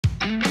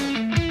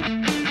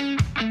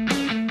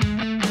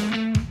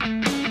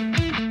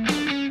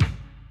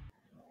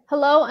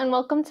Hello and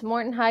welcome to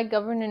Morton High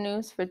Governor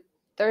News for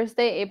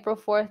Thursday, April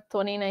 4th,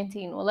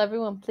 2019. Will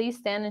everyone please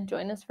stand and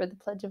join us for the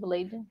Pledge of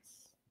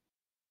Allegiance?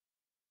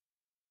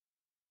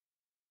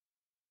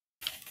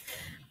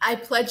 I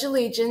pledge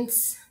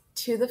allegiance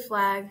to the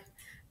flag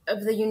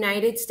of the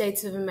United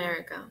States of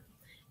America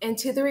and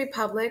to the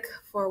republic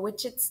for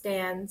which it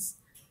stands,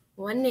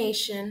 one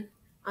nation,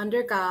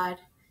 under God,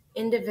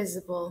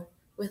 indivisible,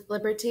 with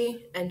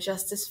liberty and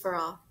justice for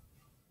all.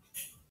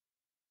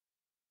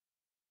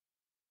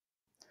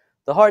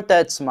 The Heart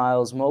That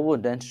Smiles mobile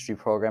dentistry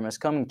program is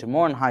coming to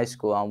Morton High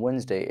School on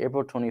Wednesday,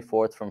 April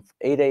 24th from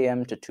 8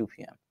 a.m. to 2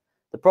 p.m.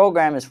 The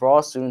program is for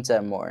all students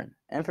at Morton.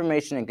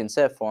 Information and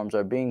consent forms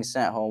are being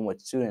sent home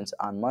with students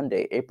on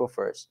Monday, April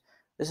 1st.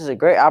 This is a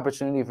great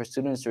opportunity for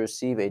students to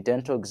receive a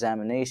dental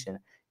examination,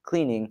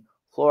 cleaning,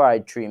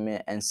 fluoride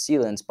treatment, and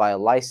sealants by a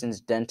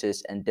licensed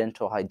dentist and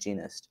dental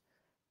hygienist.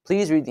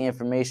 Please read the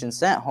information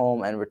sent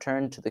home and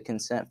return to the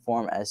consent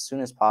form as soon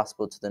as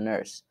possible to the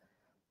nurse.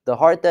 The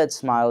Heart That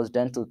Smiles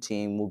dental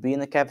team will be in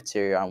the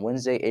cafeteria on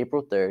Wednesday,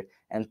 April 3rd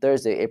and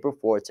Thursday, April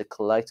 4th to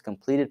collect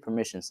completed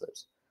permission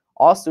slips.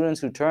 All students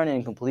who turn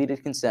in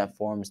completed consent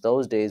forms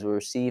those days will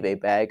receive a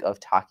bag of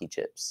Taki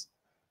chips.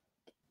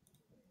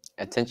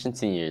 Attention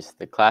seniors,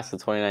 the class of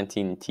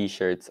 2019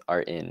 t-shirts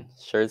are in.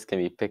 Shirts can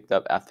be picked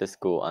up after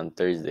school on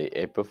Thursday,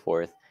 April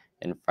 4th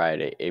and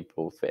Friday,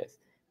 April 5th.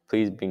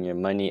 Please bring your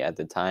money at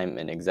the time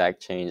and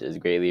exact change is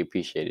greatly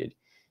appreciated.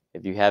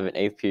 If you have an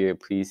 8th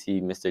period, please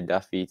see Mr.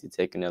 Duffy to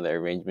take another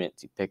arrangement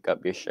to pick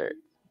up your shirt.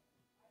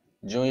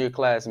 Junior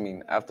class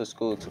meeting after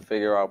school to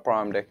figure out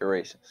prom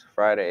decorations.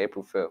 Friday,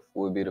 April 5th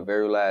will be the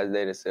very last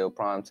day to sell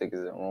prom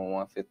tickets in room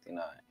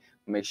 159.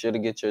 Make sure to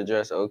get your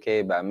dress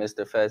okayed by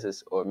Mr.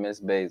 Fessis or Miss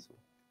Basil.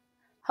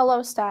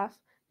 Hello, staff.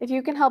 If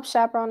you can help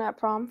chaperone at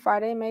prom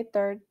Friday, May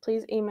 3rd,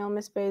 please email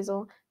Miss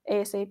Basil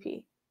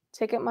ASAP.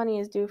 Ticket money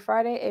is due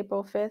Friday,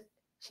 April 5th.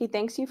 She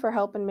thanks you for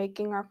help in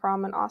making our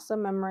prom an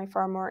awesome memory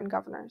for our Morton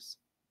governors.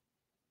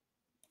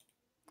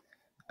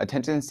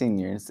 Attention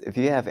seniors, if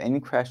you have any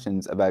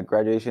questions about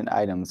graduation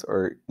items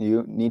or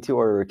you need to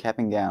order a cap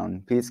and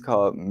gown, please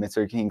call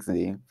Mr.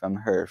 Kingsley from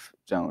Herf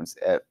Jones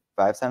at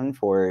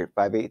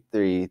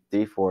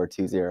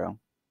 574-583-3420.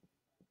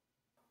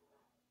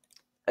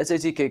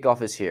 SAT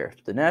Kickoff is here.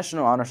 The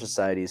National Honor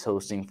Society is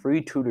hosting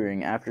free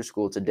tutoring after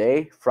school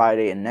today,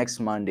 Friday, and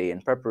next Monday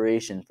in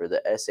preparation for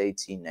the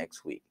SAT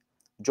next week.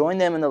 Join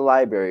them in the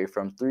library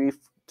from 3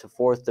 to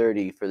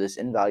 4:30 for this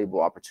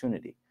invaluable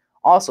opportunity.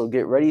 Also,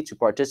 get ready to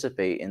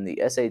participate in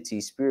the SAT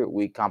Spirit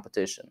Week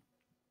competition.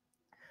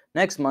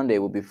 Next Monday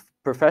will be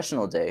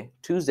Professional Day,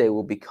 Tuesday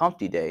will be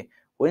Comfy Day,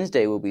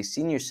 Wednesday will be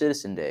Senior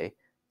Citizen Day,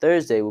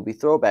 Thursday will be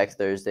Throwback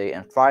Thursday,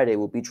 and Friday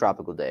will be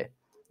Tropical Day.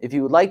 If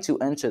you would like to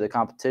enter the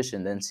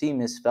competition, then see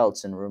Ms.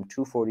 Feltz in room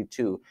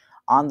 242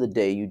 on the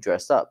day you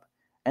dress up.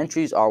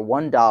 Entries are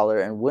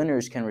 $1 and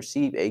winners can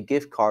receive a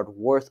gift card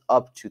worth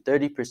up to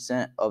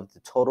 30% of the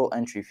total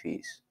entry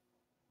fees.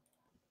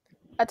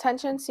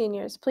 Attention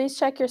seniors, please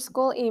check your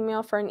school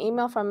email for an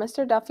email from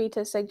Mr. Duffy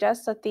to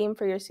suggest a theme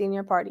for your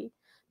senior party.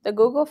 The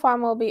Google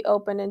form will be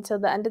open until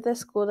the end of the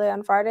school day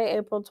on Friday,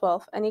 April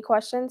 12th. Any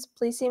questions?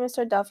 Please see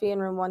Mr. Duffy in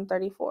room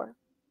 134.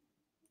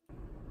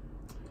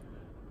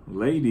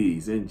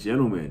 Ladies and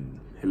gentlemen,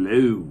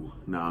 hello.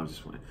 No, I'm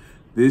just playing.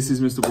 This is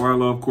Mr.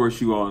 Barlow. Of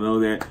course, you all know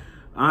that.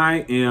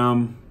 I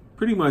am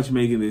pretty much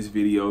making this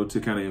video to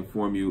kind of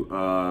inform you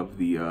of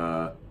the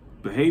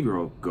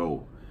behavioral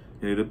goal.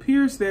 And it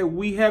appears that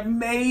we have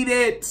made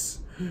it.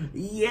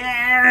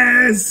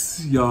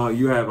 Yes! Y'all,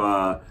 you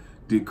have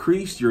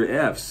decreased your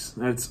Fs.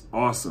 That's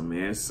awesome,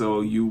 man.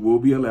 So you will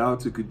be allowed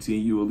to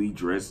continually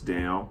dress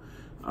down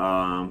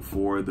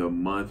for the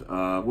month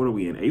of, what are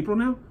we in, April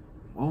now?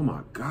 Oh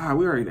my God,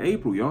 we are in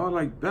April, y'all.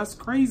 Like, that's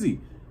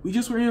crazy. We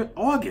just were in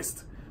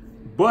August.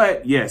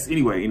 But yes,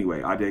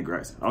 anyway, I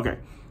digress. Okay,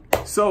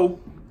 so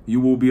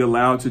you will be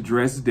allowed to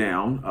dress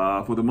down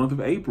for the month of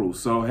April.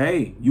 So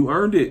hey, you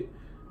earned it.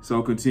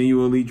 So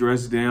continually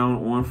dress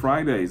down on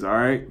Fridays, all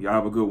right? Y'all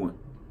have a good one.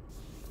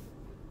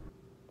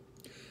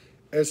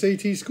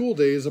 SAT school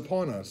day is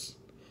upon us.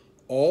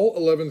 All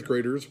 11th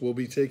graders will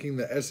be taking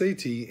the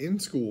SAT in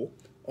school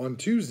on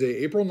Tuesday,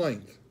 April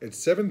 9th at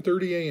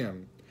 7:30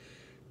 a.m.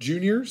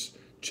 Juniors,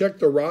 check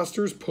the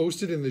rosters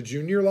posted in the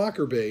junior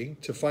locker bay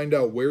to find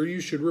out where you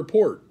should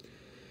report.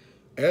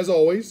 As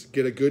always,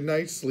 get a good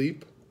night's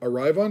sleep,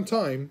 arrive on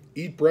time,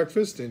 eat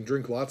breakfast, and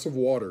drink lots of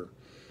water.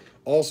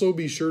 Also,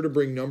 be sure to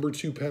bring number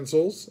 2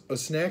 pencils, a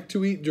snack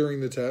to eat during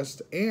the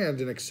test, and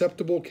an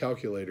acceptable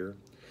calculator.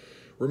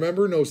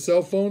 Remember, no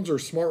cell phones or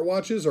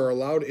smartwatches are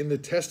allowed in the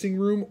testing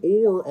room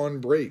or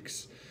on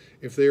breaks.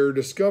 If they are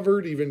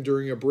discovered, even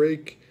during a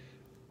break,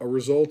 a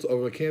result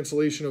of a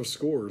cancellation of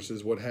scores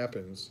is what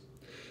happens.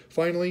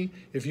 Finally,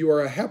 if you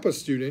are a HEPA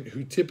student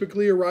who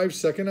typically arrives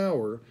second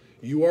hour,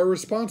 you are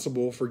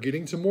responsible for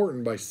getting to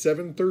Morton by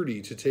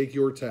 7:30 to take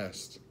your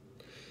test.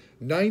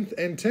 9th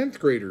and 10th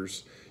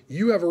graders,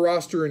 you have a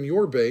roster in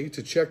your bay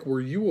to check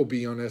where you will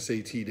be on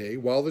SAT day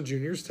while the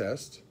juniors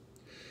test.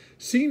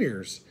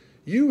 Seniors,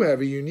 you have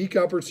a unique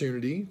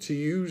opportunity to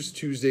use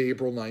Tuesday,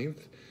 April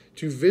 9th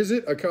to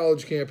visit a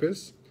college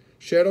campus,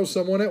 shadow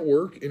someone at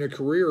work in a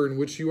career in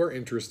which you are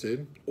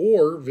interested,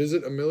 or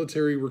visit a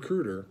military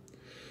recruiter.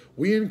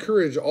 We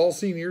encourage all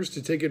seniors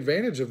to take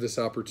advantage of this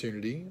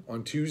opportunity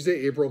on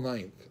Tuesday, April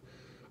 9th.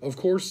 Of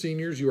course,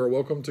 seniors, you are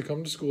welcome to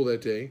come to school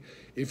that day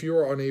if you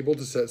are unable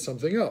to set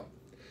something up.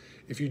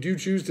 If you do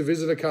choose to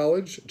visit a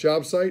college,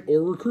 job site,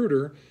 or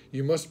recruiter,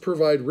 you must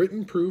provide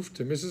written proof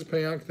to Mrs.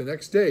 Payank the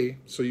next day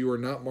so you are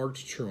not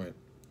marked truant.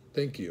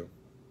 Thank you.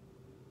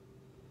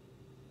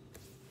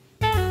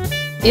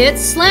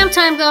 It's slam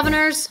time,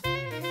 governors!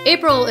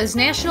 April is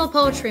National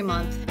Poetry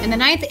Month, and the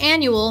 9th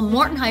annual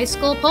Morton High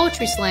School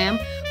Poetry Slam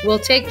will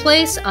take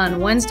place on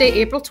Wednesday,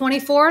 April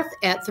 24th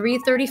at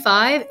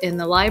 3:35 in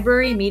the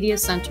Library Media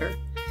Center.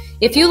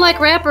 If you like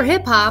rap or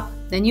hip-hop,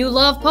 then you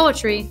love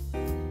poetry.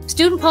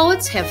 Student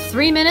poets have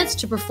 3 minutes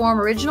to perform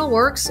original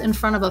works in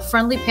front of a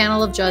friendly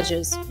panel of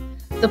judges.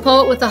 The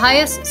poet with the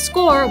highest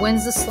score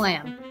wins the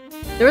slam.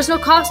 There is no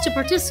cost to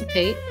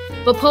participate,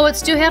 but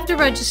poets do have to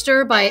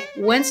register by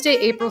Wednesday,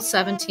 April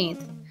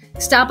 17th.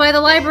 Stop by the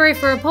library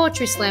for a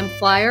poetry slam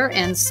flyer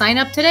and sign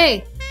up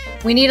today.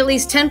 We need at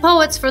least 10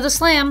 poets for the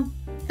slam.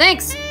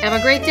 Thanks. Have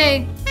a great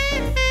day.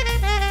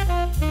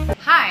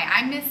 Hi,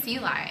 I'm Miss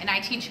Eli, and I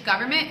teach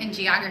government and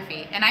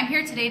geography, and I'm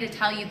here today to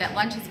tell you that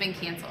lunch has been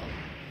canceled.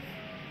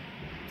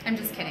 I'm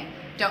just kidding.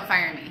 Don't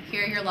fire me.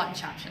 Here are your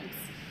lunch options.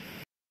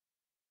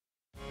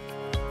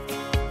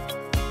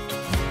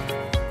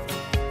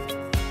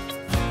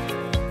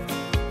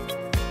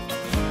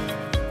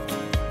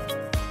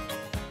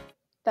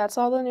 That's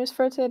all the news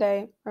for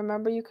today.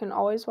 Remember, you can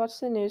always watch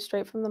the news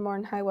straight from the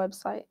Morton High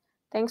website.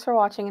 Thanks for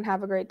watching and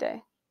have a great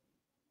day.